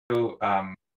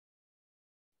Hi,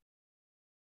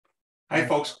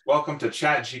 folks. Welcome to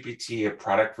Chat-GPT, a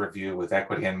product review with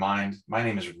equity in mind. My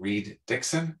name is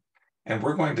Dickson, and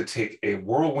we're going to take a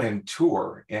whirlwind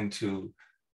tour into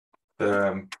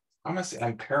the promise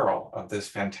and peril of this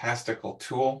fantastical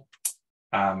tool.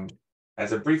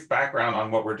 As a brief background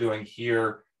on what we're doing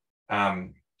here,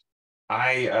 I'm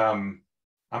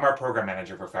our program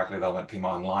manager for faculty development Pima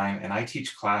Online, and I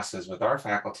teach classes with our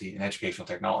faculty in educational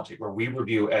technology, where we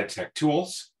review edtech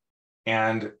tools.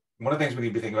 And one of the things we need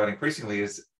to be thinking about increasingly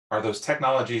are those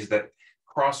technologies that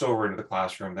cross over into the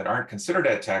classroom that aren't considered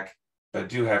edtech, but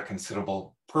do have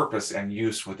considerable purpose and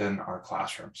use within our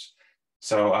classrooms.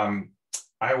 So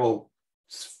I will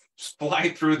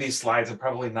slide through these slides and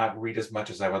probably not read as much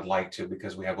as I would like to,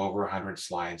 because we have over 100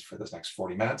 slides for this next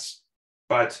 40 minutes.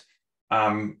 But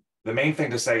the main thing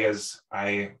to say is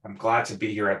I am glad to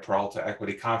be here at Peralta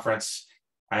Equity Conference.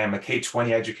 I am a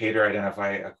K-20 educator,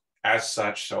 identify as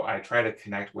such, so I try to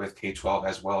connect with K-12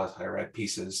 as well as higher ed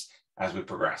pieces as we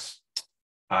progress.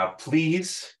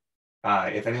 Please,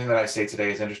 if anything that I say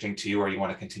today is interesting to you or you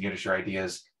want to continue to share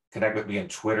ideas, connect with me on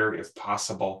Twitter if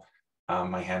possible.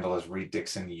 My handle is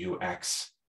ReedDixonUX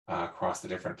across the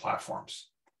different platforms.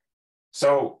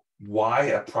 So why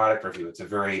a product review? It's a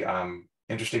very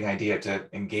interesting idea to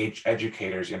engage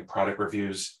educators in product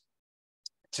reviews.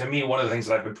 To me, one of the things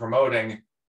that I've been promoting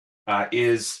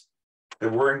is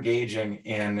that we're engaging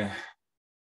in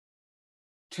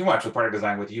too much with product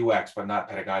design with UX, but not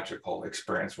pedagogical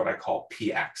experience, what I call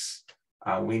PX.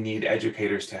 We need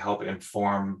educators to help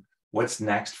inform what's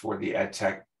next for the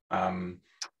edtech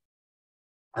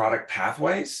product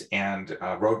pathways and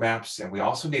roadmaps. And we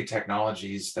also need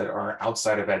technologies that are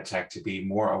outside of edtech to be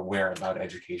more aware about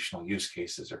educational use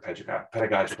cases or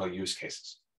pedagogical use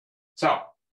cases. So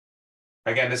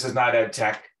again, this is not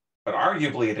edtech, but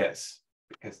arguably it is,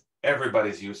 because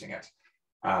everybody's using it.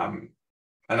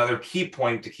 Another key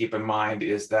point to keep in mind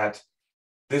is that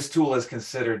this tool is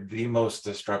considered the most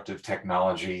disruptive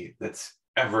technology that's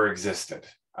ever existed.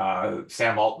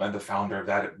 Sam Altman, the founder of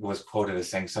that, was quoted as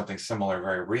saying something similar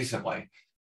very recently.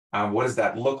 What does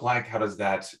that look like? How does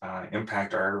that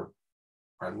impact our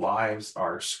lives,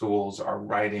 our schools, our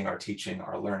writing, our teaching,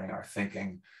 our learning, our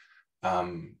thinking,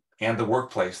 and the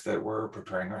workplace that we're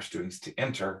preparing our students to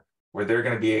enter, where they're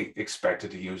going to be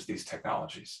expected to use these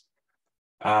technologies?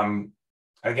 Again,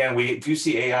 if you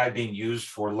see AI being used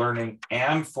for learning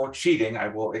and for cheating, I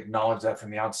will acknowledge that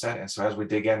from the outset. And so as we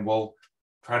dig in, we'll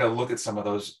try to look at some of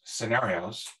those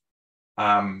scenarios.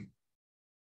 Right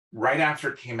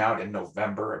after it came out in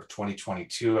November of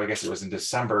 2022, I guess it was in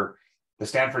December, the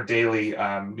Stanford Daily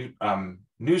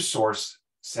news source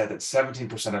said that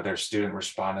 17% of their student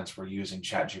respondents were using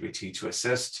Chat-GPT to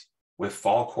assist with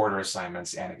fall quarter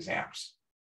assignments and exams.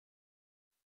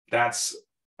 That's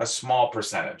a small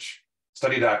percentage.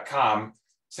 Study.com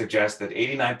suggests that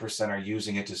 89% are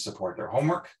using it to support their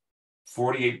homework,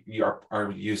 48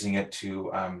 are using it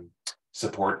to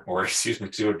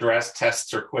to address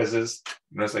tests or quizzes.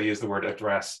 Notice I use the word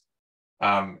address,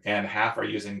 and half are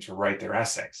using to write their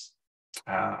essays.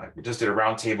 We just did a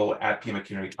roundtable at Pima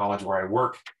Community College where I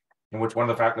work, in which one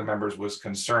of the faculty members was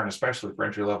concerned, especially for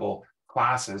entry-level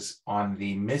classes, on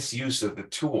the misuse of the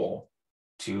tool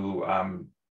to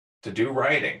do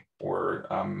writing, or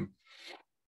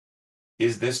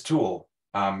is this tool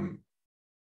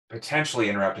potentially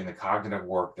interrupting the cognitive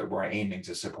work that we're aiming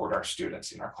to support our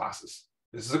students in our classes?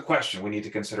 This is a question we need to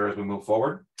consider as we move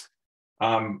forward.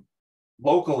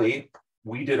 Locally,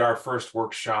 we did our first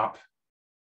workshop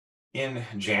in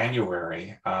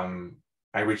January.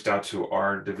 I reached out to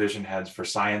our division heads for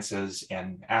sciences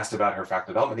and asked about her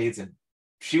faculty development needs, and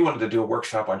she wanted to do a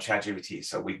workshop on Chat-GPT.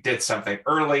 So we did something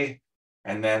early,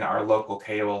 and then our local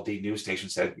KOLD news station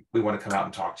said, we want to come out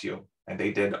and talk to you. And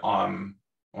they did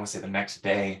I want to say the next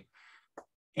day.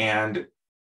 And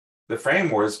the frame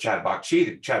was chatbot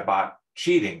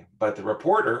cheating, but the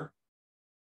reporter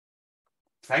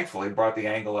thankfully brought the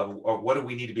angle of what do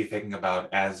we need to be thinking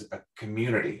about as a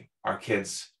community, our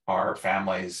kids, our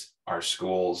families, our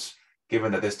schools,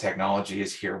 given that this technology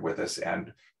is here with us,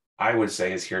 and I would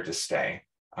say is here to stay.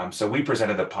 So we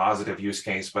presented the positive use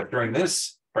case, but during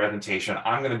this presentation,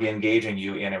 I'm going to be engaging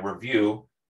you in a review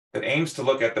that aims to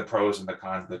look at the pros and the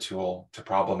cons of the tool, to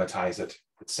problematize it,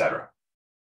 etc.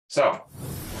 So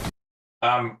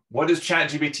what is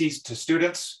Chat-GPT to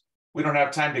students? We don't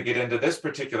have time to get into this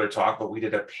particular talk, but we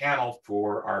did a panel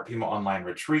for our Pima Online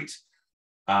retreat,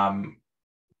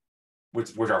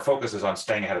 which our focus is on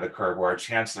staying ahead of the curve, where our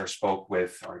chancellor spoke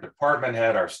with our department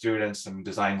head, our students, some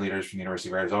design leaders from the University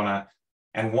of Arizona.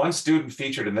 And one student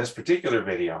featured in this particular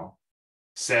video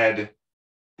said,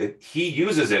 that he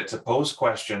uses it to pose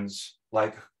questions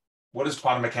like, what does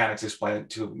quantum mechanics explain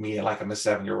to me like I'm a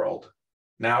 7-year-old?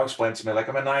 Now explain it to me like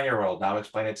I'm a 9-year-old. Now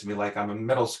explain it to me like I'm in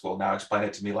middle school. Now explain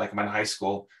it to me like I'm in high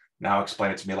school. Now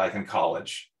explain it to me like in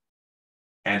college.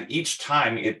 And each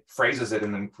time it phrases it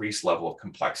in an increased level of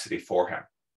complexity for him.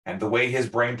 And the way his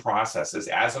brain processes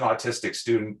as an autistic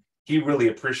student, he really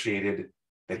appreciated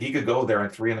that he could go there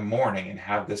at 3 a.m. and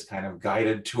have this kind of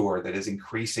guided tour that is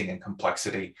increasing in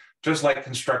complexity, just like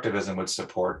constructivism would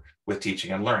support with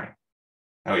teaching and learning.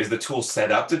 Now, is the tool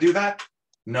set up to do that?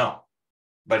 No,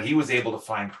 but he was able to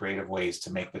find creative ways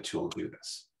to make the tool do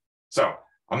this. So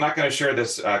I'm not going to share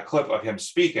this clip of him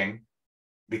speaking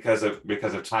because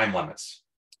of time limits.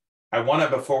 I want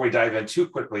to, before we dive in too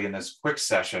quickly in this quick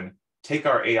session, take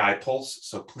our AI pulse.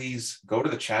 So please go to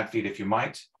the chat feed if you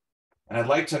might. And I'd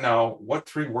like to know what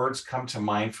 3 words come to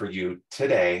mind for you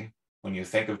today when you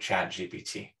think of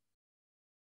ChatGPT.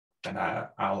 And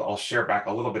I'll share back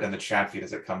a little bit in the chat feed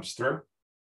as it comes through.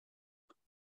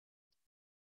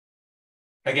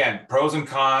 Again, pros and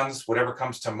cons, whatever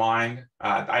comes to mind.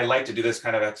 I like to do this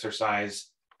kind of exercise.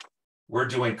 We're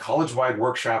doing college-wide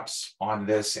workshops on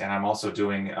this, and I'm also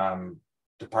doing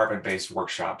department-based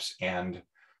workshops. And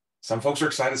some folks are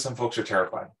excited, some folks are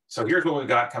terrified. So here's what we've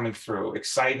got coming through: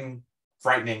 exciting,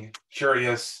 frightening,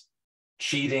 curious,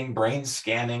 cheating, brain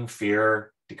scanning,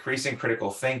 fear, decreasing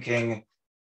critical thinking,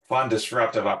 fun,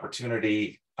 disruptive,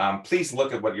 opportunity. Please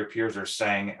look at what your peers are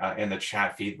saying in the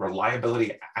chat feed: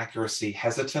 reliability, accuracy,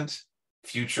 hesitant,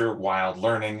 future, wild,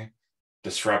 learning,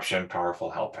 disruption,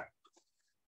 powerful, helping.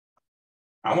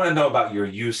 I want to know about your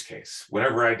use case.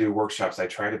 Whenever I do workshops, I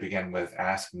try to begin with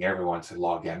asking everyone to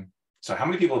log in. So how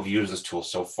many people have used this tool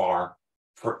so far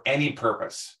for any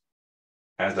purpose?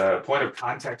 As a point of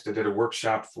context, I did a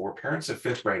workshop for parents of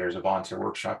 5th graders, a volunteer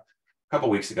workshop a couple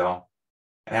of weeks ago,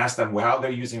 and asked them how they're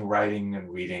using writing and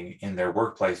reading in their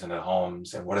workplace and at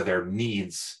homes, and what are their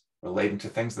needs relating to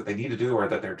things that they need to do or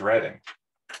that they're dreading.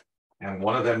 And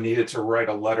one of them needed to write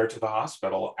a letter to the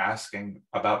hospital asking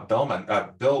about being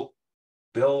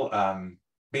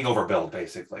overbilled,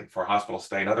 basically, for hospital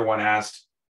stay. Another one asked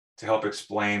to help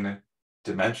explain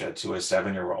dementia to a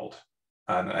 7-year-old.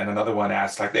 And another one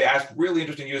asked, they asked really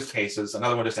interesting use cases.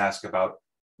 Another one just asked about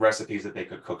recipes that they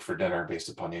could cook for dinner based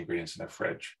upon the ingredients in their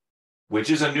fridge, which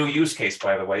is a new use case,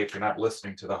 by the way. If you're not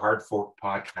listening to the Hard Fork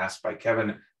podcast by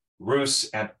Kevin Roos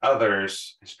and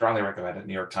others, I strongly recommend it,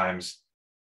 New York Times.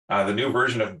 The new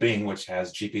version of Bing, which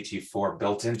has GPT-4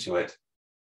 built into it,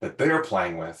 that they're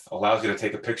playing with, allows you to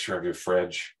take a picture of your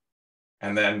fridge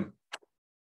and then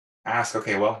ask,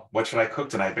 okay, well, what should I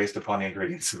cook tonight based upon the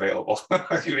ingredients available? You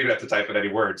don't even have to type in any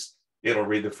words. It'll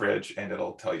read the fridge and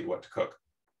it'll tell you what to cook.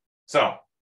 So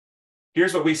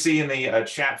here's what we see in the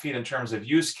chat feed in terms of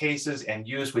use cases and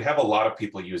use. We have a lot of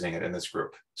people using it in this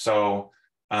group. So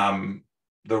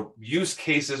the use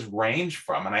cases range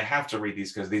from, and I have to read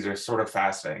these because these are sort of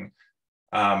fascinating.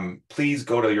 Please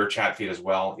go to your chat feed as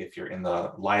well if you're in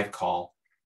the live call.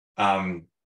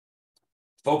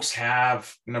 Folks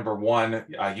have, number one,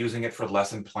 using it for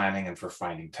lesson planning and for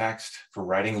finding text, for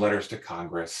writing letters to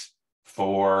Congress,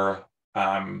 for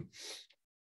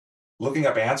looking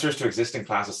up answers to existing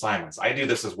class assignments. I do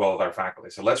this as well with our faculty.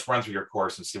 So let's run through your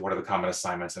course and see what are the common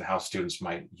assignments and how students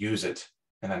might use it.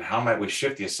 And then how might we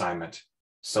shift the assignment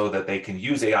so that they can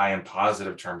use AI in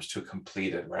positive terms to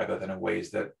complete it rather than in ways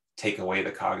that take away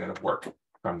the cognitive work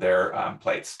from their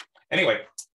plates. Anyway,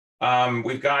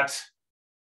 we've got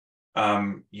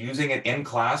using it in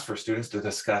class for students to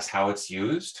discuss how it's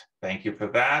used. Thank you for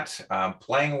that.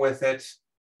 Playing with it.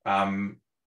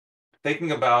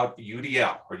 Thinking about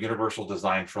UDL, or Universal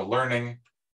Design for Learning.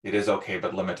 It is okay,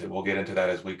 but limited. We'll get into that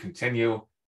as we continue.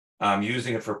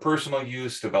 Using it for personal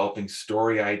use, developing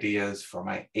story ideas for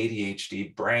my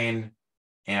ADHD brain,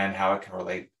 and how it can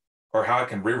relate, or how it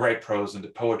can rewrite prose into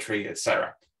poetry,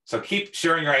 etc. So keep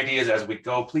sharing your ideas as we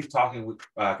go. Please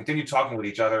continue talking with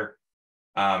each other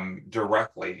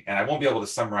directly. And I won't be able to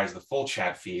summarize the full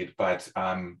chat feed, but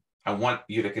I want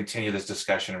you to continue this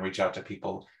discussion and reach out to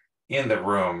people in the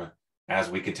room as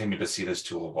we continue to see this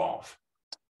tool evolve.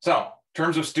 So in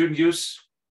terms of student use,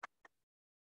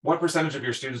 what percentage of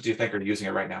your students do you think are using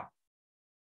it right now?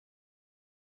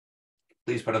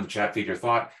 Please put in the chat feed your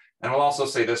thought. And I'll also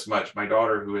say this much: my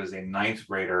daughter, who is a 9th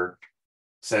grader,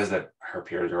 says that her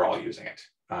peers are all using it.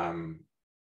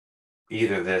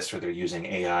 Either this or they're using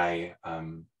AI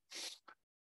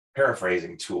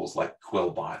paraphrasing tools like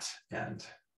Quillbot and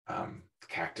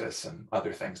Cactus and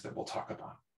other things that we'll talk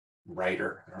about.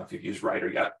 Writer, I don't know if you've used Writer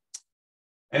yet.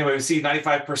 Anyway, we see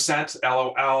 95%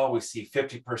 LOL, we see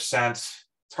 50%.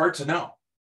 It's hard to know.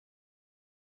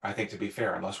 I think, to be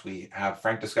fair, unless we have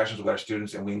frank discussions with our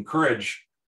students and we encourage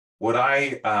what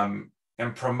I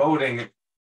am promoting,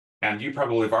 and you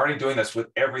probably have already doing this with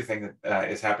everything that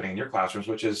is happening in your classrooms,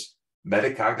 which is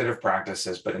metacognitive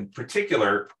practices, but in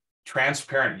particular,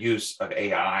 transparent use of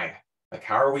AI. Like,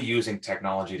 how are we using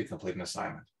technology to complete an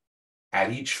assignment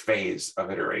at each phase of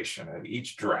iteration, at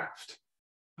each draft?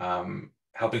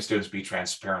 Helping students be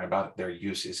transparent about their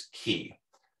use is key.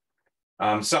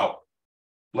 So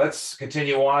let's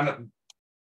continue on.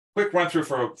 Quick run through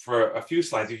for a few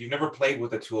slides. If you've never played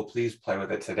with the tool, please play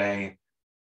with it today.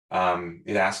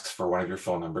 It asks for one of your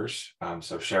phone numbers.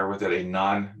 So share with it a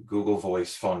non-Google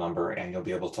Voice phone number, and you'll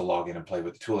be able to log in and play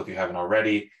with the tool if you haven't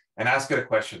already. And ask it a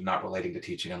question not relating to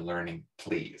teaching and learning,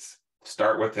 please.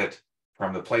 Start with it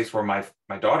from the place where my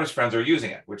daughter's friends are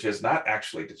using it, which is not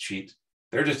actually to cheat.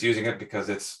 They're just using it because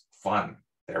it's fun.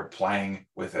 They're playing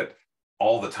with it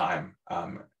all the time.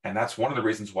 And that's one of the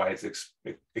reasons why it's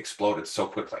exploded so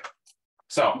quickly.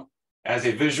 So as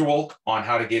a visual on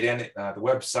how to get in, the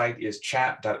website is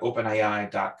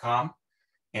chat.openai.com.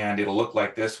 And it'll look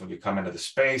like this when you come into the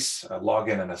space, a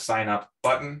login and a sign up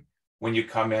button. When you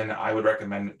come in, I would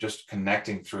recommend just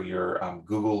connecting through your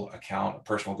Google account. A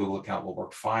personal Google account will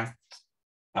work fine.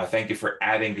 Thank you for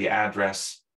adding the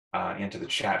address into the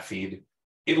chat feed.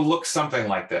 It'll look something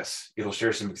like this. It'll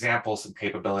share some examples, some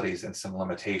capabilities, and some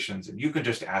limitations, and you can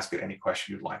just ask it any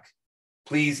question you'd like.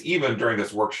 Please, even during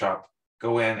this workshop,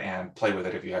 go in and play with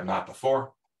it if you have not before.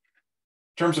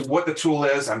 In terms of what the tool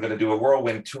is, I'm going to do a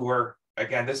whirlwind tour.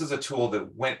 Again, this is a tool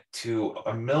that went to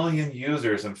 1 million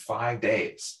users in 5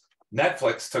 days.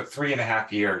 Netflix took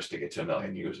 3.5 years to get to 1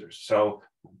 million users. So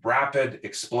rapid,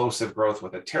 explosive growth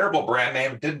with a terrible brand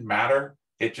name. It didn't matter.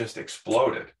 It just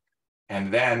exploded.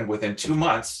 And then within 2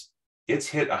 months, it's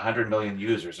hit 100 million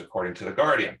users, according to The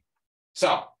Guardian.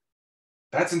 So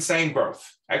that's insane growth,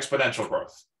 exponential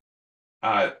growth.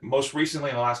 Most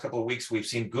recently, in the last couple of weeks, we've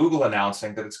seen Google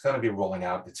announcing that it's going to be rolling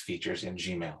out its features in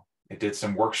Gmail. It did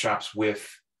some workshops with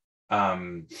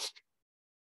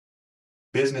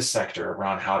business sector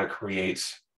around how to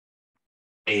create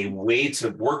a way to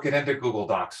work it into Google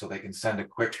Docs so they can send a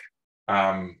quick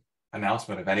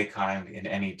announcement of any kind in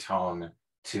any tone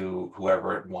to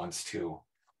whoever it wants to.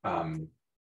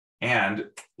 And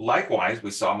likewise, we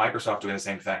saw Microsoft doing the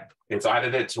same thing. It's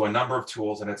added it to a number of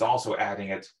tools, and it's also adding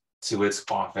it to its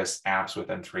Office apps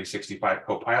within 365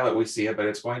 Copilot. We see it, but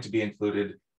it's going to be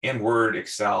included in Word,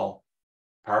 Excel,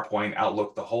 PowerPoint,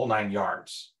 Outlook, the whole 9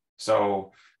 yards.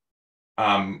 So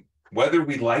whether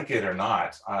we like it or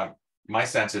not, my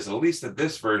sense is at least that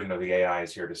this version of the AI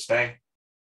is here to stay.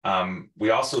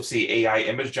 We also see AI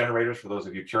image generators, for those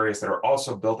of you curious, that are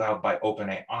also built out by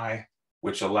OpenAI,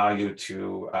 which allow you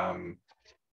to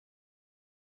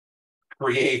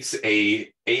create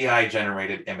a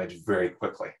AI-generated image very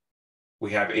quickly.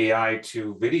 We have AI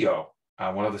to video.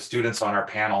 One of the students on our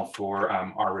panel for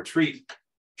our retreat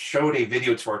showed a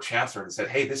video to our chancellor and said,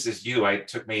 "Hey, this is you. It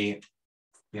took me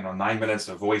 9 minutes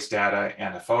of voice data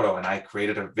and a photo, and I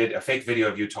created a fake video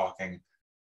of you talking."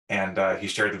 And he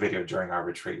shared the video during our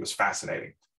retreat. It was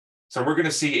fascinating. So we're going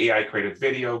to see AI created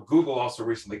video. Google also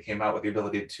recently came out with the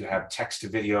ability to have text to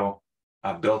video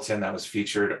built in. That was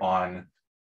featured on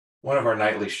one of our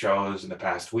nightly shows in the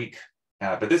past week.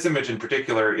 But this image in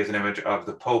particular is an image of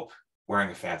the Pope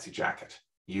wearing a fancy jacket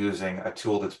using a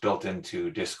tool that's built into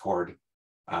Discord.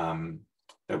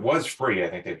 It was free. I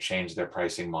think they've changed their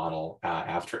pricing model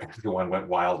after everyone went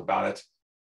wild about it.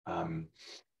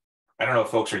 I don't know if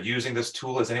folks are using this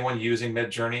tool. Is anyone using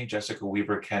Midjourney? Jessica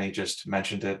Weaver Kenny just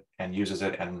mentioned it and uses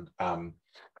it. And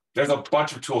there's a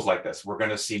bunch of tools like this. We're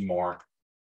going to see more.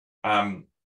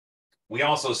 We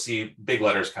also see big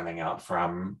letters coming out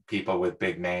from people with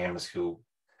big names who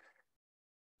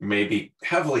may be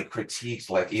heavily critiqued,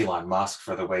 like Elon Musk,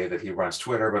 for the way that he runs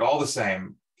Twitter, but all the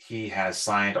same, he has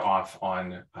signed off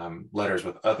on letters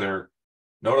with other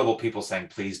notable people saying,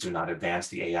 please do not advance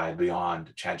the AI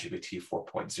beyond Chat-GPT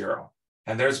 4.0.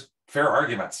 And there's fair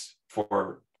arguments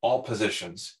for all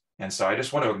positions. And so I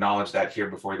just want to acknowledge that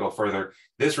here before we go further.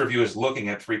 This review is looking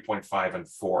at 3.5 and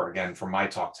 4. Again, for my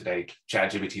talk today,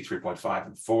 Chat-GPT 3.5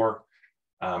 and 4.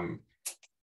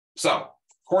 So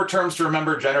core terms to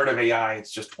remember: generative AI,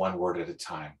 it's just one word at a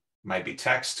time. Might be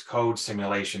text, code,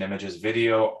 simulation, images,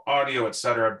 video, audio,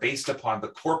 etc., based upon the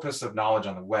corpus of knowledge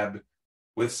on the web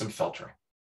with some filtering.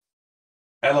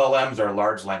 LLMs are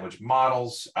large language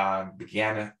models,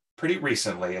 began pretty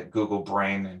recently at Google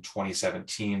Brain in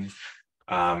 2017.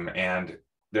 And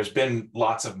there's been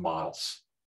lots of models.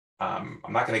 I'm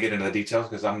not going to get into the details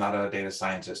because I'm not a data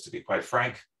scientist, to be quite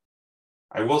frank.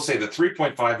 I will say that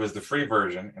 3.5 was the free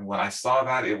version. And when I saw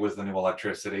that, it was the new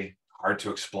electricity. hard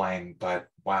to explain, but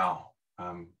wow.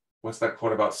 What's that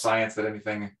quote about science, that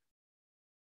anything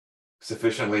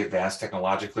sufficiently advanced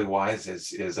technologically wise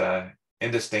is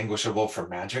indistinguishable from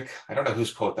magic? I don't know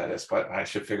whose quote that is, but I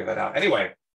should figure that out.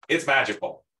 Anyway, it's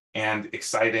magical and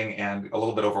exciting and a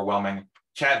little bit overwhelming.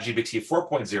 Chat-GPT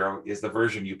 4.0 is the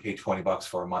version you pay $20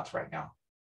 for a month right now.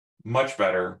 Much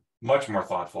better, much more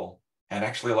thoughtful, and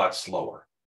actually a lot slower.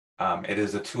 It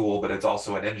is a tool, but it's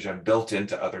also an engine built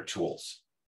into other tools.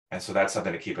 And so that's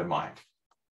something to keep in mind,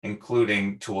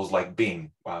 including tools like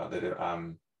Bing,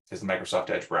 that is the Microsoft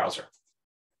Edge browser.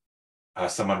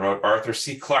 Someone wrote Arthur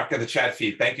C. Clarke in the chat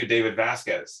feed. Thank you, David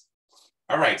Vasquez.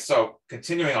 All right, so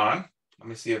continuing on, let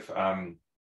me see if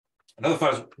another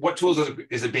thought is, what tools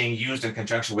is it being used in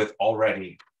conjunction with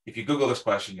already? If you Google this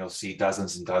question, you'll see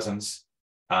dozens and dozens.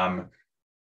 But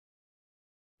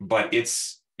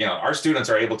it's, our students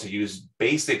are able to use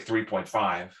basic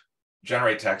 3.5,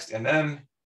 generate text, and then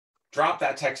drop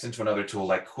that text into another tool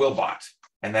like Quillbot,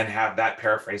 and then have that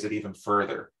paraphrase it even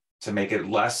further to make it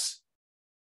less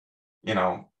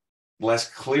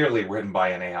clearly written by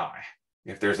an AI.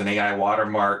 If there's an AI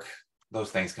watermark,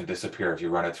 those things can disappear if you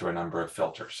run it through a number of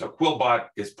filters. So Quillbot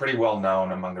is pretty well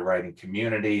known among the writing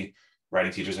community.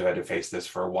 Writing teachers have had to face this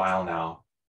for a while now.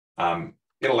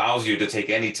 It allows you to take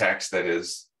any text that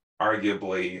is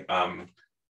arguably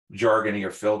jargony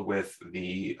or filled with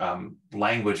the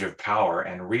language of power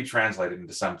and retranslate it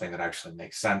into something that actually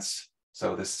makes sense.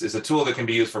 So this is a tool that can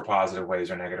be used for positive ways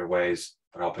or negative ways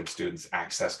for helping students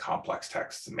access complex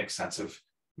texts and make sense of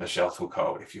Michel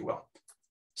Foucault, if you will.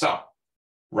 So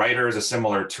Writer is a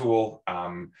similar tool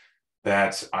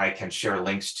that I can share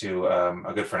links to.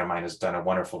 A good friend of mine has done a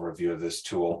wonderful review of this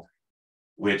tool,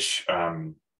 which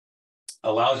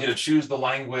allows you to choose the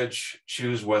language,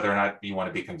 choose whether or not you want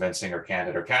to be convincing or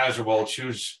candid or casual,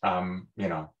 choose,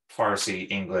 Farsi,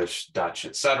 English, Dutch,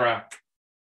 etc.,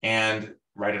 and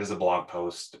write it as a blog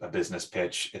post, a business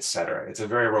pitch, etc. It's a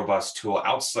very robust tool.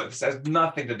 Outside, this has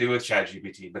nothing to do with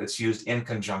ChatGPT, but it's used in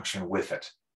conjunction with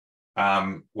it.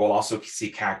 We'll also see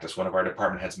Cactus. One of our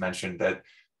department heads mentioned that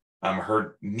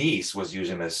her niece was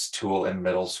using this tool in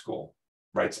middle school,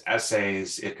 writes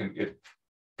essays.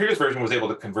 Previous version was able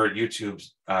to convert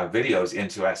YouTube's videos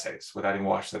into essays without even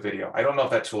watching the video. I don't know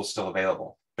if that tool is still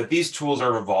available, but these tools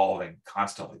are evolving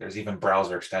constantly. There's even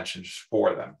browser extensions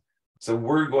for them. So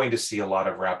we're going to see a lot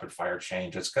of rapid fire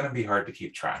change. It's going to be hard to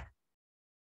keep track.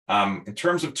 In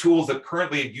terms of tools that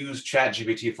currently use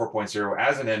ChatGPT 4.0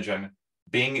 as an engine,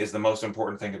 Bing is the most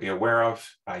important thing to be aware of.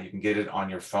 You can get it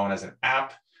on your phone as an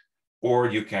app, or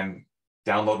you can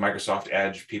download Microsoft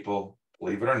Edge. People,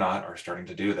 believe it or not, are starting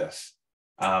to do this.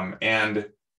 And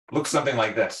looks something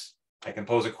like this. I can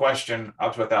pose a question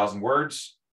up to 1,000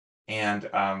 words, and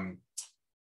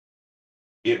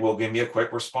it will give me a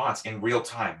quick response in real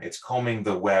time. It's combing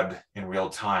the web in real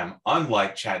time,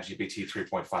 unlike ChatGPT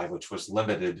 3.5, which was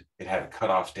limited. It had a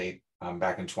cutoff date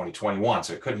back in 2021,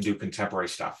 so it couldn't do contemporary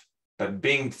stuff. But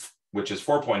Bing, which is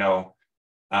 4.0,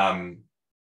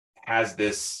 has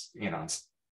this,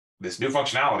 this new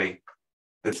functionality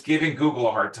that's giving Google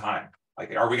a hard time.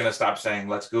 Like, are we going to stop saying,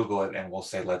 let's Google it, and we'll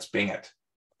say, let's Bing it?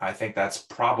 I think that's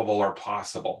probable or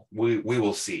possible. We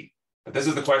will see. But this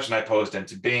is the question I posed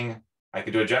into Bing. I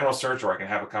can do a general search, or I can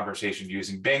have a conversation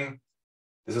using Bing.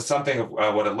 This is something of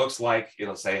what it looks like.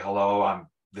 It'll say, hello,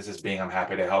 this is Bing. I'm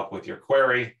happy to help with your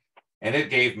query. And it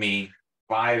gave me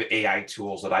 5 AI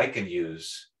tools that I can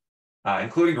use,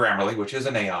 including Grammarly, which is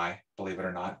an AI, believe it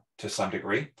or not, to some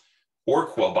degree, or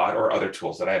Quillbot, or other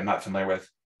tools that I am not familiar with.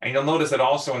 And you'll notice it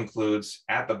also includes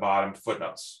at the bottom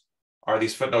footnotes. Are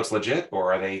these footnotes legit,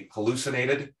 or are they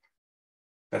hallucinated?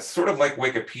 That's sort of like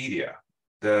Wikipedia.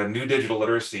 The new digital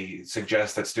literacy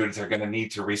suggests that students are going to need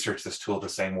to research this tool the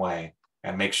same way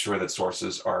and make sure that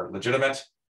sources are legitimate.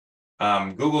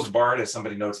 Google's Bard, as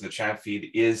somebody notes in the chat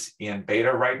feed, is in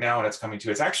beta right now, and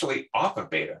it's actually off of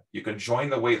beta. You can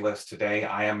join the wait list today.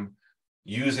 I am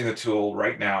using the tool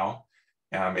right now.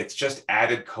 It's just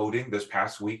added coding this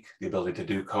past week, the ability to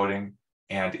do coding,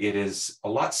 and it is a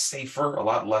lot safer, a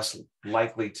lot less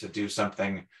likely to do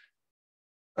something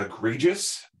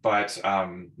egregious, but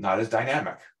not as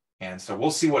dynamic. And so we'll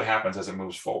see what happens as it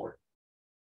moves forward.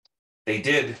 They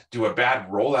did do a bad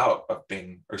rollout of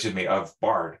of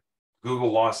Bard.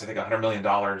 Google lost, I think, $100 million,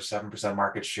 7%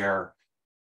 market share,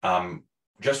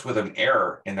 just with an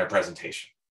error in their presentation.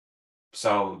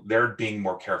 So they're being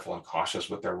more careful and cautious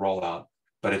with their rollout,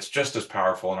 but it's just as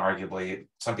powerful, and arguably,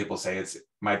 some people say it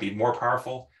might be more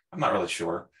powerful. I'm not really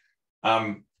sure.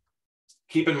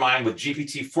 Keep in mind with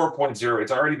GPT 4.0,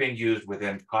 it's already being used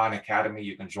within Khan Academy.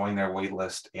 You can join their wait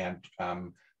list and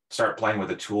start playing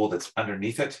with a tool that's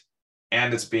underneath it.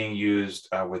 and it's being used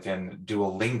within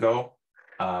Duolingo.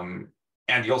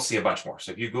 And you'll see a bunch more.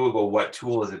 So if you Google what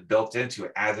tool is it built into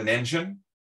as an engine,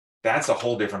 that's a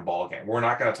whole different ballgame. We're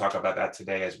not going to talk about that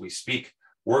today as we speak.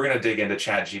 We're going to dig into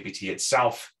ChatGPT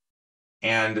itself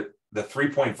and the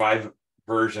 3.5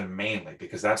 version mainly,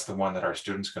 because that's the one that our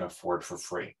students can afford for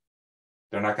free.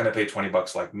 They're not going to pay 20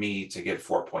 bucks like me to get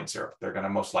 4.0. They're going to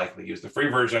most likely use the free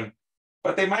version,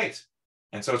 but they might.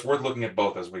 And so it's worth looking at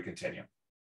both as we continue.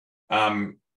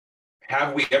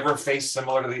 Have we ever faced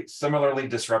similarly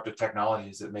disruptive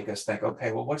technologies that make us think,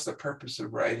 okay, well, what's the purpose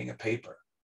of writing a paper?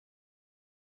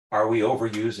 Are we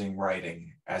overusing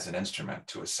writing as an instrument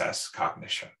to assess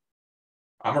cognition?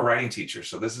 I'm a writing teacher,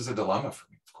 so this is a dilemma for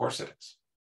me. Of course it is.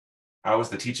 How is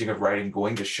the teaching of writing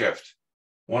going to shift?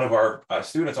 One of our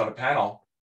students on a panel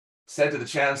said to the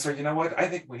chancellor, you know what, I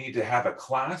think we need to have a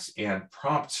class in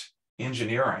prompt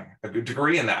engineering, a good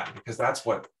degree in that, because that's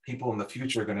what people in the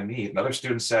future are going to need. Another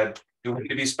student said, do we need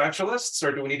to be specialists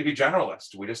or do we need to be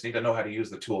generalists? We just need to know how to use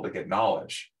the tool to get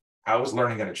knowledge. How is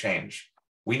learning going to change?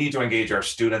 We need to engage our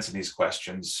students in these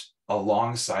questions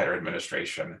alongside our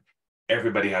administration.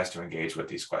 Everybody has to engage with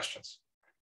these questions.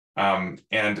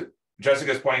 And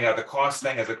Jessica's pointing out the cost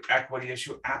thing as an equity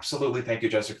issue. Absolutely. Thank you,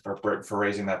 Jessica, for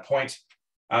raising that point.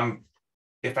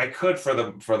 If I could, for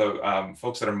the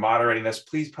folks that are moderating this,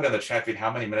 please put in the chat feed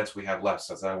how many minutes we have left,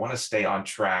 so that I want to stay on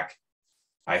track.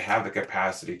 I have the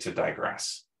capacity to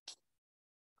digress.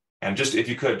 And just if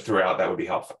you could throughout, that would be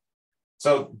helpful.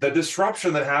 So the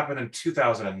disruption that happened in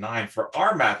 2009 for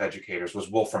our math educators was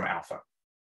Wolfram Alpha.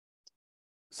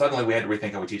 Suddenly we had to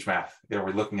rethink how we teach math. Are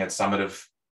we looking at summative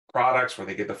products where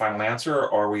they get the final answer,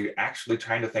 or are we actually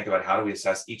trying to think about how do we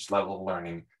assess each level of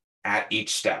learning at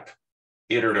each step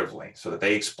iteratively so that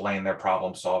they explain their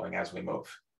problem solving as we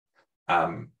move?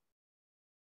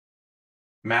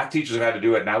 Math teachers have had to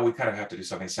do it. Now we kind of have to do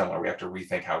something similar. We have to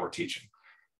rethink how we're teaching.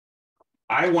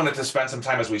 I wanted to spend some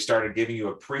time as we started giving you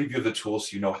a preview of the tool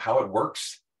so you know how it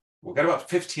works. We've got about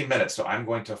 15 minutes, so I'm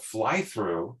going to fly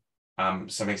through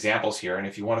some examples here. And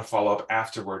if you want to follow up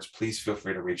afterwards, please feel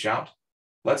free to reach out.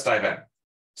 Let's dive in.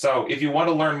 So if you want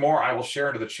to learn more, I will share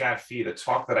into the chat feed a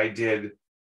talk that I did,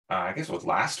 I guess it was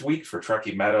last week for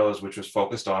Truckee Meadows, which was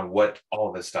focused on what all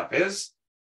of this stuff is.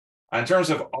 In terms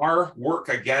of our work,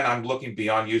 again, I'm looking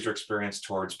beyond user experience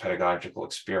towards pedagogical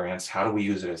experience. How do we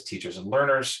use it as teachers and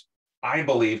learners? I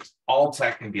believe all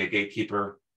tech can be a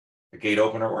gatekeeper, a gate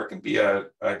opener, or it can be a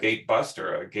gate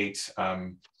buster, a gate,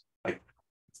 like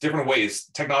it's different ways.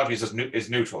 Technology is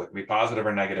neutral. It can be positive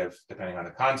or negative depending on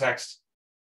the context,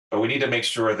 but we need to make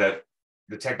sure that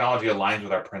the technology aligns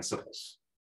with our principles.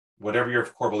 Whatever your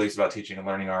core beliefs about teaching and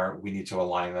learning are, we need to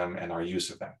align them and our use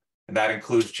of them. And that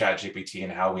includes ChatGPT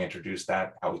and how we introduce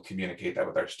that, how we communicate that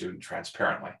with our student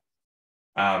transparently.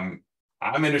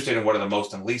 I'm interested in what are the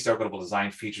most and least equitable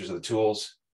design features of the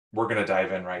tools. We're going to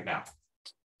dive in right now.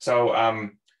 So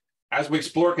as we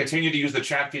explore, continue to use the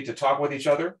chat feed to talk with each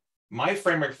other. My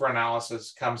framework for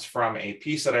analysis comes from a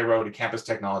piece that I wrote in Campus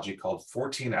Technology called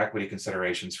 14 Equity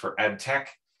Considerations for EdTech,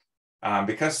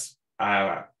 because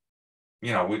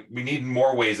you know, we need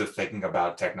more ways of thinking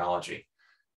about technology.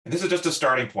 And this is just a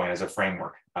starting point as a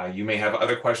framework. You may have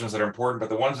other questions that are important, but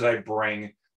the ones that I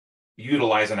bring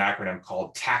utilize an acronym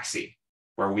called TAXI,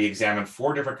 where we examine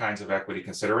 4 different kinds of equity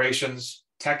considerations: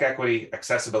 tech equity,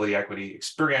 accessibility equity,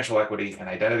 experiential equity, and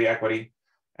identity equity.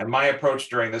 And my approach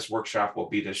during this workshop will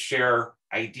be to share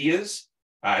ideas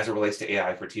as it relates to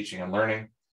AI for teaching and learning.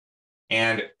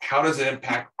 And how does it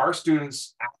impact our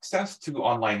students' access to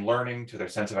online learning, to their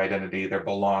sense of identity, their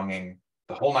belonging,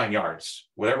 the whole 9 yards.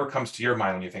 Whatever comes to your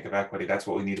mind when you think of equity, that's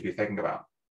what we need to be thinking about.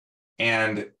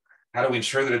 And how do we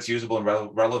ensure that it's usable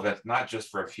and relevant, not just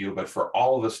for a few, but for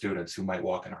all of the students who might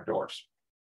walk in our doors?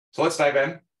 So let's dive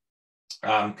in.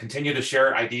 Continue to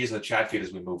share ideas in the chat feed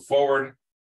as we move forward.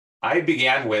 I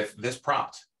began with this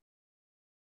prompt.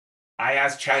 I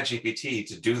asked ChatGPT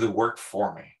to do the work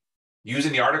for me.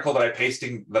 Using the article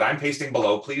that I'm pasting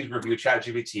below, please review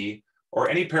ChatGPT or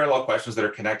any parallel questions that are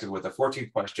connected with the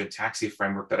 14-question TAXI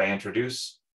framework that I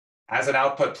introduce. As an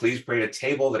output, please create a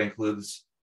table that includes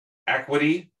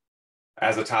equity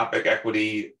as a topic,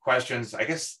 equity questions. I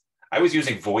guess I was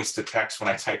using voice to text when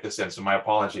I typed this in, so my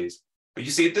apologies. But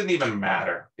you see, it didn't even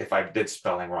matter if I did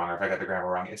spelling wrong or if I got the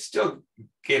grammar wrong. It still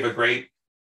gave a great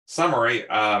summary.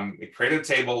 It created a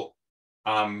table,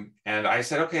 and I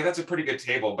said, okay, that's a pretty good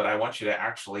table, but I want you to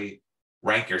actually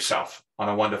rank yourself on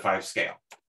a 1 to 5 scale.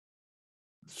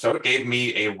 So it gave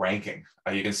me a ranking.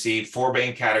 You can see 4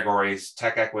 main categories: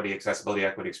 tech equity, accessibility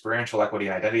equity, experiential equity,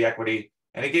 and identity equity.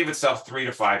 And it gave itself 3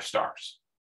 to 5 stars.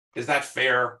 Is that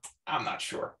fair? I'm not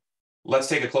sure. Let's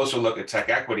take a closer look at tech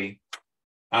equity.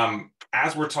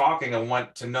 As we're talking, I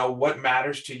want to know what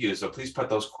matters to you. So please put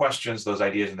those questions, those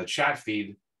ideas in the chat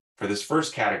feed for this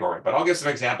first category, but I'll give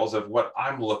some examples of what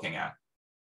I'm looking at.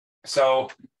 So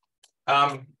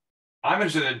I'm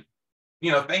interested in,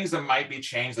 things that might be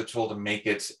changed the tool to make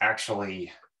it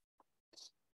actually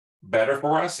better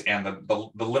for us and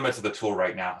the limits of the tool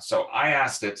right now. So I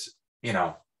asked it,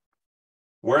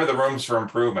 where are the rooms for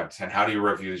improvement and how do you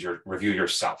review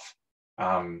yourself?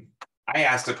 I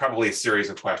asked it probably a series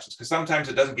of questions because sometimes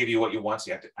it doesn't give you what you want, so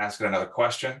you have to ask it another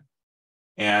question.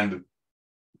 And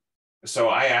so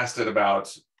I asked it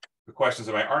about the questions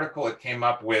in my article. It came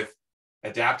up with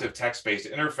adaptive text-based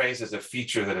interface as a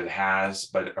feature that it has,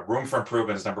 but a room for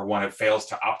improvement is number one, it fails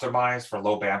to optimize for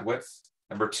low bandwidth.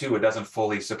 Number two, it doesn't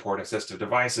fully support assistive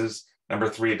devices. Number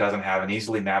three, it doesn't have an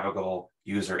easily navigable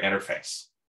user interface.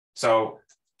 So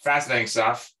fascinating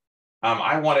stuff.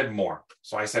 I wanted more.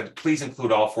 So I said, please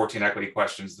include all 14 equity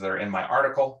questions that are in my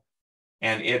article.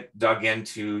 And it dug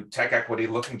into tech equity,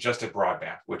 looking just at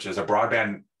broadband, which is a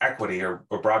broadband equity or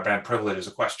broadband privilege is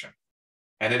a question.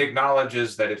 And it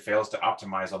acknowledges that it fails to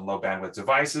optimize on low bandwidth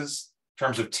devices. In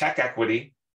terms of tech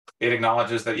equity, it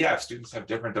acknowledges that, yeah, if students have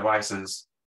different devices,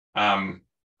 actually,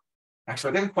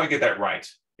 I didn't quite get that right.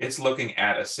 It's looking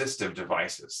at assistive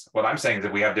devices. What I'm saying is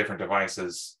that we have different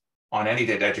devices on any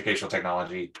educational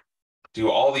technology. Do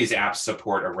all these apps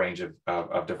support a range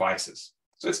of devices?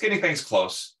 So it's getting things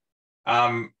close.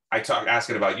 I asked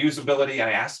it about usability, and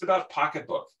I asked it about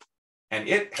Pocketbook, and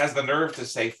it has the nerve to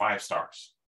say 5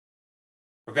 stars.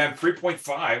 Again,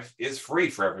 3.5 is free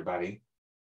for everybody,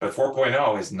 but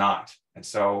 4.0 is not. And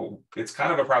so it's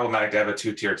kind of a problematic to have a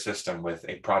 2-tiered system with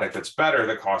a product that's better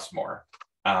that costs more.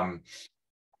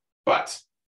 But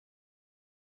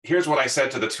here's what I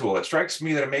said to the tool. It strikes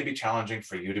me that it may be challenging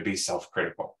for you to be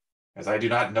self-critical, as I do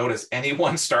not notice any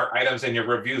 1-star items in your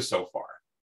review so far.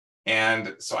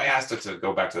 And so I asked it to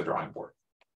go back to the drawing board.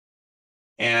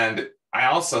 And I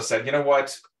also said, you know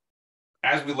what,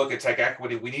 as we look at tech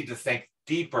equity, we need to think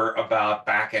deeper about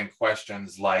back-end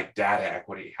questions like data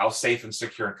equity. How safe and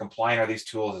secure and compliant are these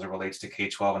tools as it relates to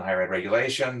K-12 and higher ed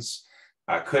regulations?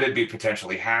 Could it be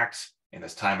potentially hacked in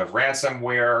this time of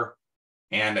ransomware?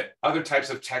 And other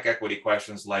types of tech equity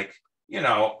questions like,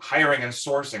 hiring and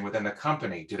sourcing within the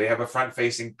company. Do they have a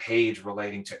front-facing page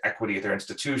relating to equity at their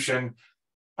institution?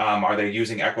 Are they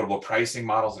using equitable pricing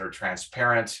models that are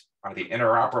transparent? Are they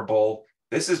interoperable?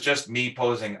 This is just me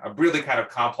posing a really kind of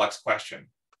complex question.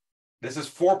 This is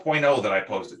 4.0 that I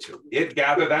posed it to. It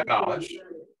gathered that knowledge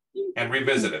and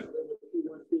revisited.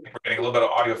 We're getting a little bit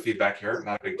of audio feedback here,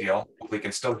 not a big deal. Hopefully you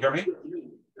can still hear me.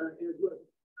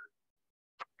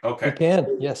 Okay. We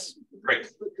can, yes.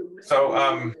 Great. So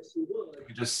let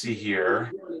me just see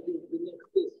here.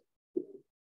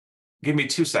 Give me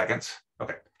 2 seconds.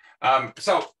 Okay.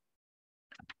 So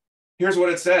here's what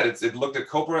it said. It looked at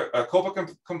COPA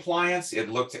compliance. It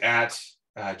looked at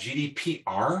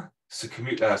GDPR,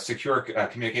 secure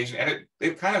communication, and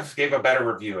it kind of gave a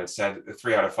better review. It said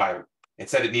 3 out of 5. It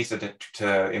said it needs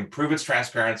to improve its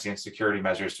transparency and security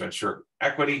measures to ensure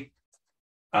equity.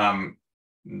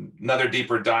 Another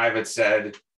deeper dive, it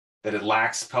said that it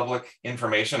lacks public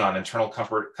information on internal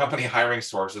company hiring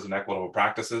sources and equitable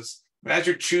practices. And as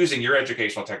you're choosing your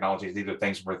educational technologies, these are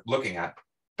things worth looking at.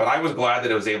 But I was glad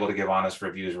that it was able to give honest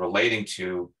reviews relating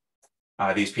to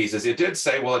these pieces. It did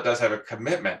say, well, it does have a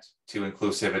commitment to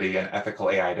inclusivity and ethical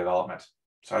AI development.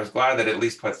 So I was glad that it at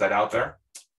least puts that out there.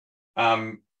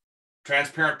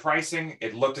 Transparent pricing,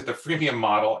 it looked at the freemium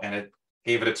model and it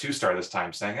gave it a 2-star this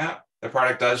time, saying, the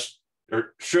product does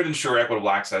or should ensure equitable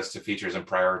access to features and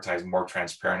prioritize more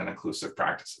transparent and inclusive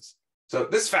practices. So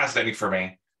this is fascinating for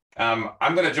me.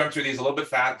 I'm going to jump through these a little bit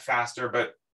faster,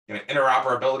 but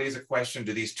interoperability is a question.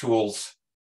 Do these tools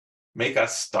make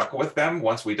us stuck with them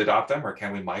once we adopt them, or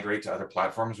can we migrate to other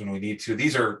platforms when we need to?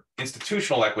 These are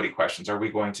institutional equity questions. Are we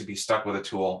going to be stuck with a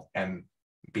tool and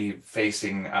be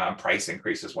facing price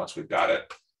increases once we've got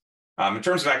it? In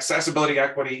terms of accessibility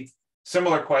equity,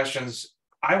 similar questions.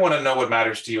 I want to know what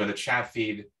matters to you in the chat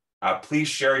feed. Please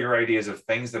share your ideas of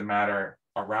things that matter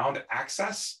around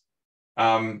access.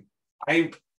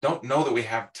 I don't know that we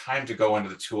have time to go into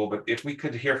the tool, but if we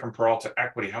could hear from Peralta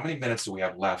Equity, how many minutes do we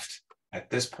have left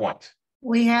at this point?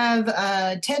 We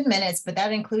have 10 minutes, but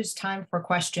that includes time for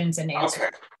questions and answers. Okay,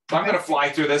 so I'm going to fly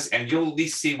through this and you'll at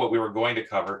least see what we were going to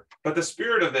cover. But the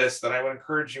spirit of this that I would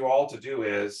encourage you all to do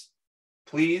is,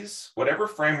 please, whatever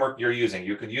framework you're using,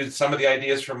 you can use some of the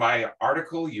ideas from my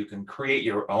article. You can create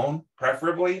your own,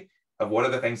 preferably, of what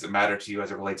are the things that matter to you as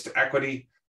it relates to equity.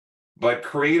 But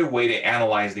create a way to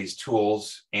analyze these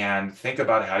tools and think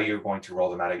about how you're going to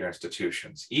roll them out at your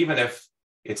institutions. Even if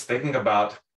it's thinking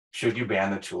about should you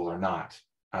ban the tool or not?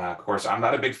 Of course, I'm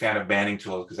not a big fan of banning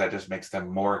tools because that just makes them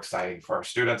more exciting for our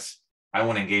students. I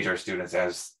want to engage our students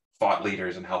as thought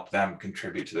leaders and help them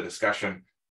contribute to the discussion.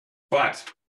 But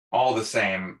all the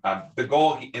same, the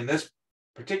goal in this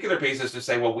particular piece is to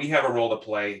say, well, we have a role to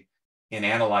play in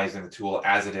analyzing the tool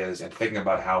as it is and thinking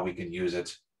about how we can use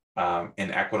it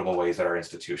in equitable ways at our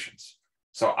institutions.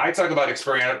 So I talk about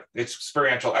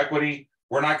experiential equity.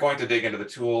 We're not going to dig into the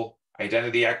tool.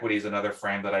 Identity equity is another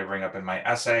frame that I bring up in my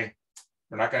essay.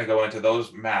 We're not going to go into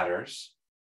those matters.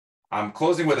 I'm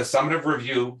closing with a summative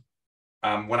review.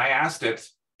 When I asked it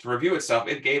to review itself,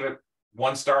 it gave it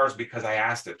 1 star because I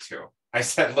asked it to. I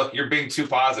said, look, you're being too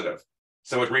positive.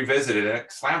 So it revisited and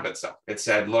it slammed itself. It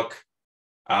said, look,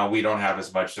 we don't have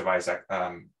as much device,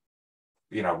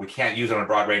 we can't use it on a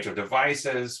broad range of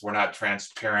devices. We're not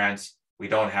transparent. We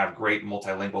don't have great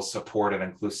multilingual support and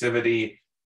inclusivity,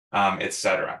 et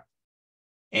cetera.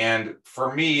 And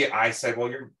for me, I said, well,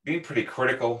 you're being pretty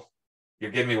critical.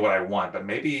 You're giving me what I want, but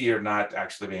maybe you're not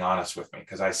actually being honest with me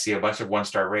because I see a bunch of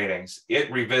 1-star ratings.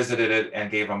 It revisited it and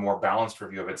gave a more balanced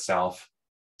review of itself,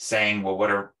 saying, well,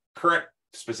 what are current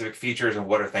specific features and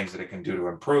what are things that it can do to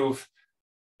improve?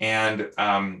 And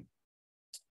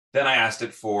then I asked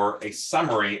it for a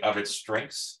summary of its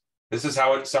strengths. This is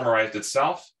how it summarized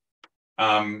itself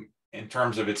in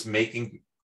terms of its making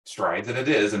strides, and it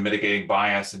is, in mitigating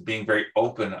bias and being very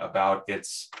open about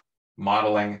its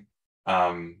modeling.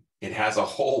 It has a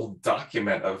whole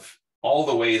document of all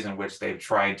the ways in which they've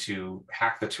tried to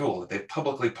hack the tool that they've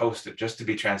publicly posted just to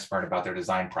be transparent about their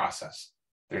design process.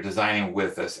 They're designing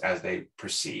with us as they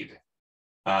proceed.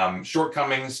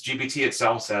 Shortcomings, GPT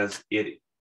itself says it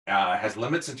has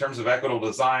limits in terms of equitable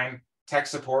design. Tech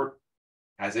support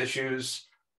has issues.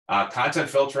 Content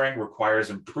filtering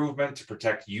requires improvement to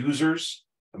protect users.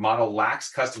 The model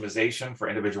lacks customization for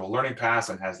individual learning paths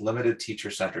and has limited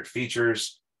teacher-centric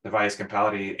features. Device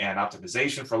compatibility and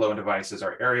optimization for low-end devices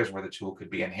are areas where the tool could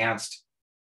be enhanced.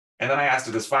 And then I asked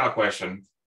it this final question,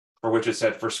 for which it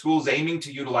said, for schools aiming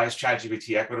to utilize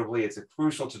Chat-GPT equitably, it's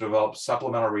crucial to develop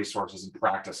supplemental resources and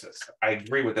practices. I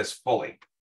agree with this fully.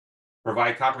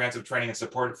 Provide comprehensive training and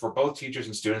support for both teachers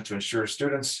and students to ensure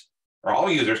students or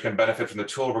all users can benefit from the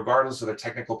tool regardless of their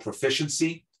technical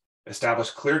proficiency. Establish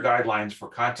clear guidelines for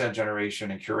content generation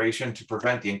and curation to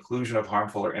prevent the inclusion of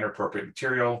harmful or inappropriate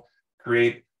material.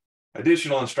 Create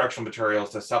additional instructional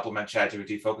materials to supplement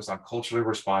Chat-GPT, focus on culturally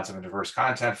responsive and diverse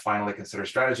content. Finally, consider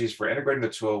strategies for integrating the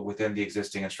tool within the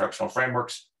existing instructional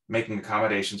frameworks, making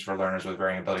accommodations for learners with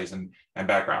varying abilities and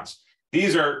backgrounds.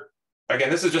 These are, again,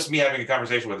 this is just me having a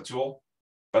conversation with a tool,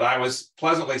 but I was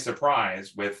pleasantly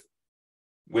surprised with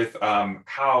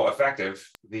how effective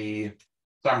the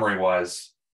summary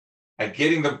was at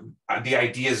getting the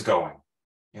ideas going.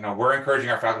 We're encouraging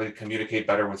our faculty to communicate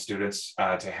better with students,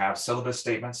 to have syllabus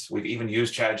statements. We've even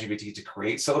used Chat-GPT to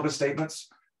create syllabus statements,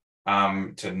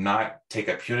 to not take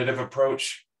a punitive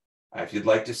approach. If you'd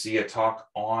like to see a talk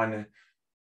on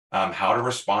how to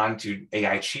respond to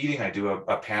AI cheating, I do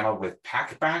a panel with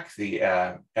Packback, the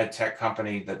edtech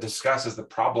company that discusses the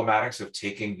problematics of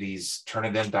taking these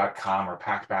Turnitin.com or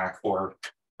Packback or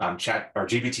Chat or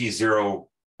GPT-0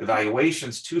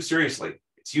 evaluations too seriously.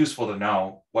 It's useful to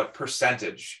know what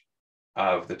percentage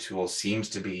of the tool seems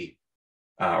to be,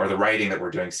 or the writing that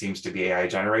we're doing seems to be AI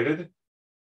generated.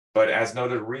 But as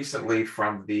noted recently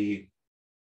from the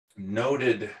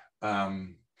noted,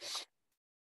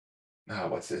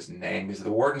 what's his name? He's at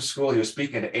the Wharton School. He was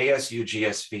speaking at ASU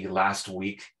GSV last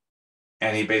week.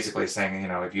 And he basically saying,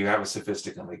 if you have a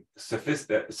sufficiently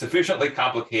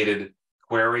complicated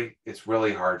query, it's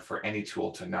really hard for any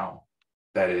tool to know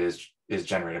that it is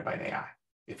generated by an AI,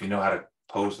 if you know how to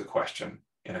pose the question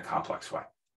in a complex way.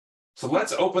 So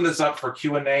let's open this up for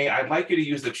Q&A. I'd like you to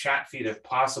use the chat feed if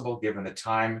possible, given the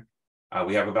time.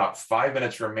 We have about 5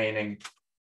 minutes remaining.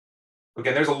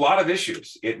 Again, there's a lot of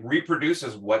issues. It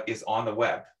reproduces what is on the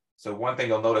web. So one thing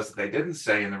you'll notice that they didn't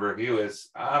say in the review is,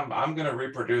 I'm going to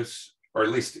reproduce, or at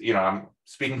least, I'm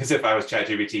speaking as if I was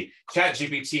Chat-GPT.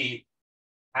 Chat-GPT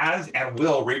has and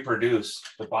will reproduce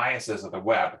the biases of the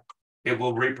web. It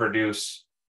will reproduce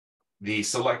the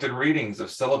selected readings of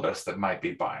syllabus that might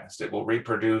be biased. It will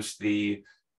reproduce the,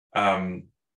 even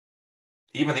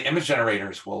the image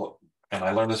generators will, and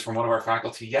I learned this from one of our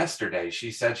faculty yesterday.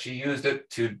 She said she used it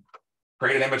to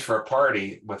create an image for a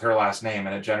party with her last name,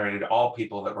 and it generated all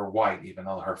people that were white, even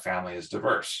though her family is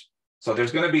diverse. So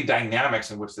there's going to be dynamics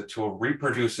in which the tool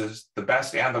reproduces the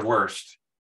best and the worst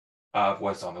of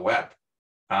what's on the web.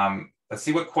 Let's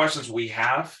see what questions we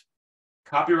have.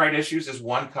 Copyright issues is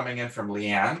one coming in from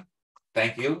Leanne.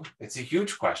 Thank you. It's a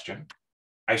huge question.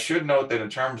 I should note that in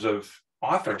terms of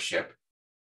authorship,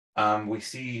 We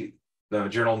see the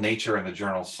journal Nature and the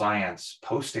journal Science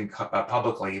posting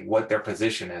publicly what their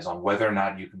position is on whether or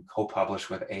not you can co-publish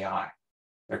with AI.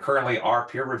 There currently are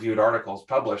peer-reviewed articles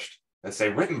published that say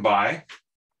written by,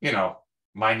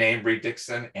 my name, Reed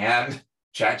Dickson, and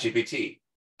Chat-GPT.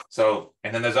 So,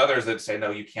 and then there's others that say,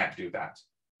 no, you can't do that.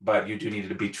 But you do need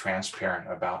to be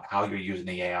transparent about how you're using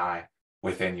the AI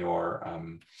within your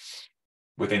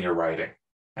writing.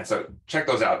 And so check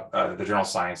those out, the journal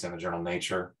Science and the journal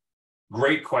Nature.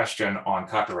 Great question on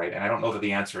copyright. And I don't know that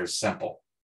the answer is simple,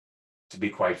 to be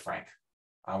quite frank.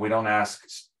 We don't ask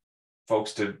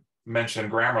folks to mention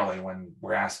Grammarly when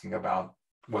we're asking about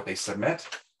what they submit.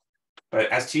 But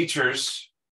as teachers,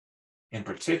 in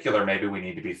particular, maybe we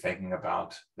need to be thinking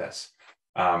about this.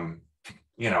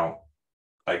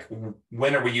 Like,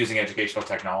 when are we using educational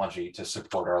technology to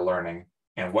support our learning?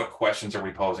 And what questions are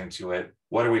we posing to it?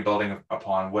 What are we building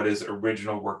upon? What is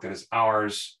original work that is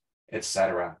ours,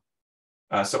 etc.?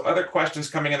 So other questions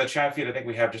coming in the chat feed. I think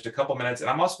we have just a couple minutes. And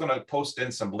I'm also going to post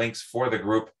in some links for the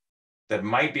group that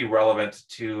might be relevant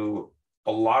to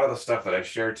a lot of the stuff that I've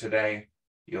shared today.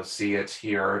 You'll see it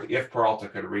here. If Peralta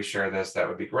could reshare this, that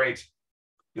would be great.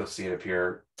 You'll see it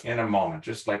appear in a moment,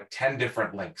 just like 10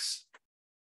 different links.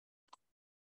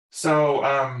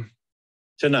 So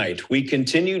tonight, we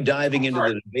continue diving into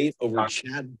the debate over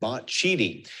chatbot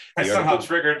cheating. I somehow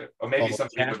triggered, or maybe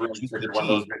something in the room triggered one of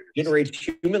those videos. Generates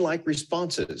human-like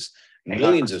responses.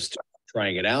 Millions of students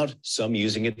trying it out, some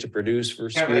using it to produce for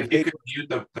school papers,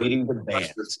 leading to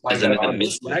bans.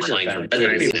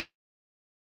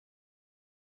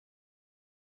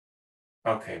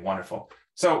 Okay, wonderful.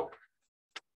 So,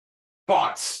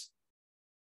 thoughts,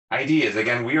 ideas.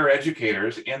 Again, we are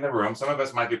educators in the room. Some of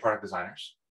us might be product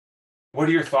designers. What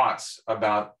are your thoughts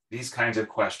about these kinds of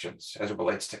questions as it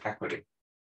relates to equity?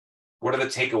 What are the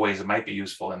takeaways that might be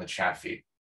useful in the chat feed?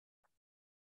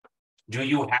 Do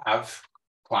you have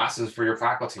classes for your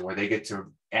faculty where they get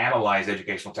to analyze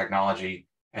educational technology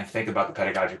and think about the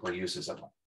pedagogical uses of them?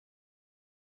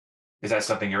 Is that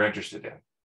something you're interested in?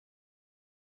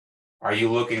 Are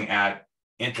you looking at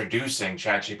introducing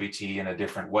Chat-GPT in a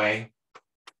different way?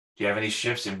 Do you have any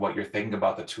shifts in what you're thinking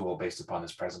about the tool based upon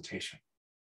this presentation?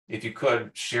 If you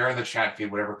could, share in the chat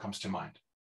feed whatever comes to mind.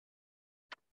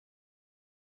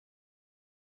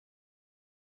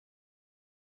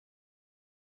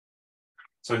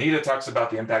 So Nita talks about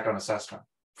the impact on assessment.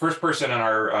 First person in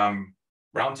our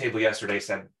roundtable yesterday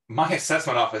said, my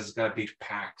assessment office is going to be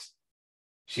packed.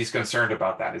 She's concerned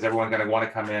about that. Is everyone going to want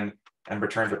to come in and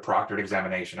return to proctored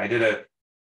examination? I did a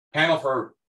panel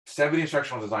for 70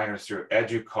 instructional designers through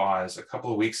EduCause a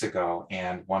couple of weeks ago,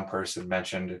 and one person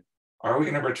mentioned, are we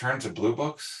going to return to blue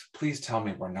books? Please tell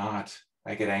me we're not.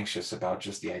 I get anxious about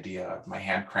just the idea of my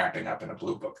hand cramping up in a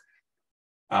blue book.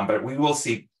 But we will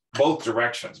see both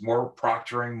directions, more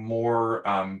proctoring, more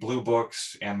blue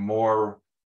books, and more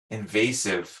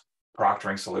invasive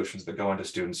proctoring solutions that go into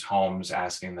students' homes,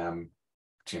 asking them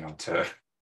to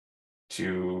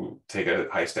take a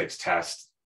high stakes test.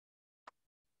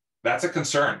 That's a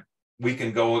concern. We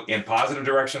can go in positive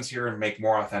directions here and make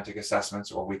more authentic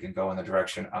assessments, or we can go in the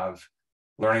direction of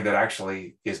learning that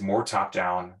actually is more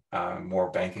top-down,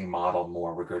 more banking model,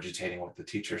 more regurgitating what the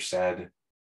teacher said,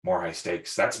 more high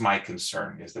stakes. That's my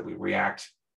concern, is that we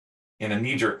react in a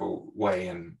knee-jerk way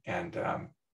and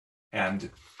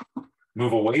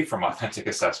move away from authentic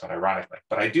assessment, ironically.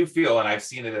 But I do feel, and I've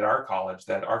seen it at our college,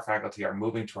 that our faculty are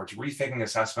moving towards rethinking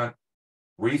assessment,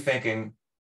 rethinking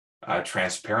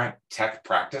transparent tech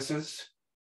practices,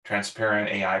 transparent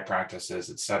AI practices,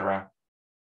 etc.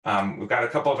 We've got a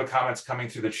couple of comments coming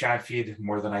through the chat feed,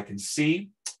 more than I can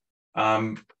see.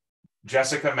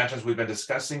 Jessica mentions we've been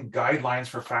discussing guidelines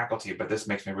for faculty, but this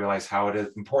makes me realize how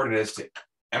important it is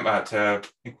to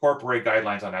incorporate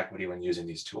guidelines on equity when using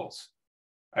these tools.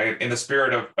 In the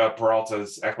spirit of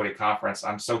Peralta's equity conference,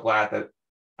 I'm so glad that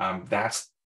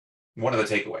that's one of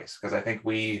the takeaways, because I think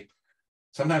we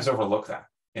sometimes overlook that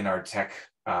in our tech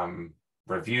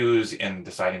reviews, in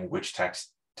deciding which techs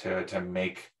to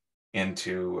make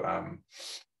into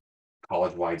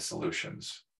college-wide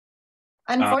solutions.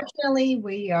 Unfortunately,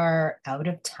 we are out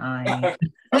of time.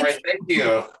 All right, thank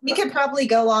you. We could probably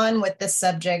go on with this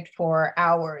subject for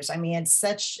hours. I mean, it's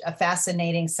such a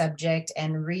fascinating subject.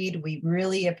 And Reed, we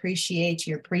really appreciate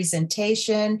your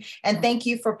presentation. And thank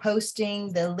you for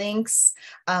posting the links.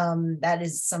 That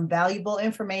is some valuable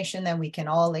information that we can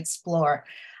all explore.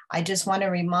 I just want to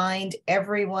remind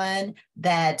everyone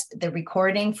that the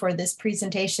recording for this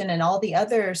presentation and all the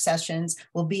other sessions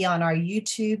will be on our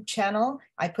YouTube channel.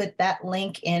 I put that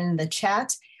link in the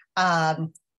chat.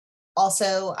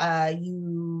 Also,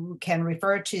 you can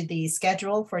refer to the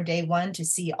schedule for day one to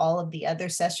see all of the other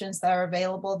sessions that are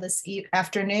available this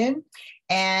afternoon.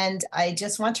 And I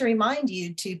just want to remind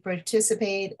you to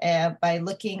participate by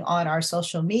looking on our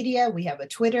social media. We have a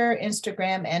Twitter,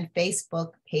 Instagram, and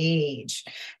Facebook page.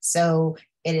 So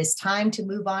it is time to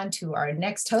move on to our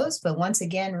next host. But once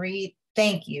again, Reed,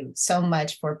 thank you so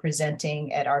much for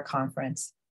presenting at our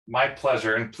conference. My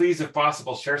pleasure. And please, if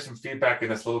possible, share some feedback in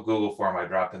this little Google form I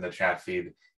dropped in the chat feed.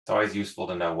 It's always useful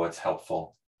to know what's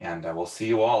helpful. And we'll see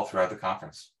you all throughout the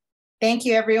conference. Thank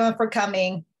you, everyone, for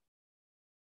coming.